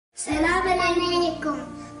Assalamu alaikum.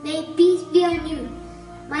 May peace be on you.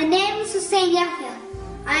 My name is Hussein Yahya.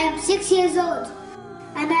 I am 6 years old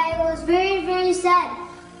and I was very sad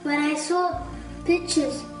when I saw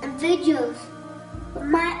pictures and videos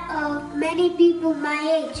of many people my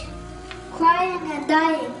age crying and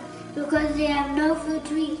dying because they have no food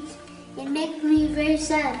to eat. It makes me very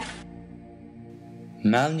sad.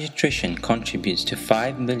 Malnutrition contributes to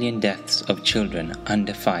 5 million deaths of children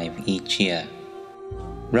under 5 each year.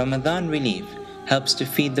 Ramadan Relief helps to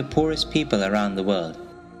feed the poorest people around the world.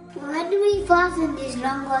 When we fast in these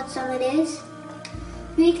long hot summer days,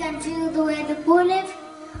 we can feel the way the poor live.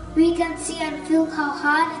 We can see and feel how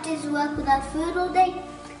hard it is to work without food all day.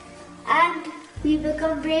 And we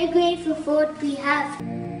become very grateful for what we have.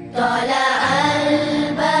 طلع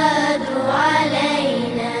البدر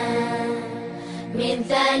علينا من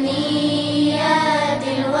ثنيات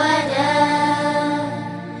الوداع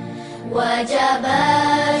وجب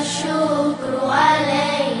الشكر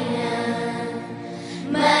علينا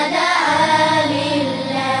ما دعا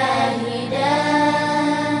لله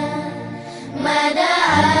داع ما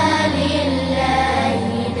دعا لله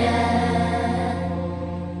داع.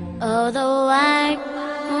 Oh, the white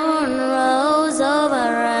moon rose over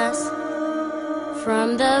us from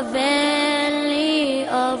the valley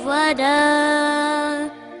of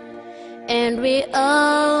Wada, and we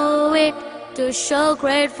owe it to show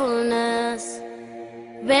gratefulness,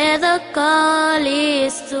 where the call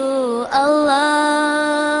is to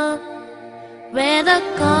Allah, where the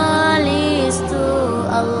call is to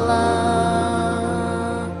Allah.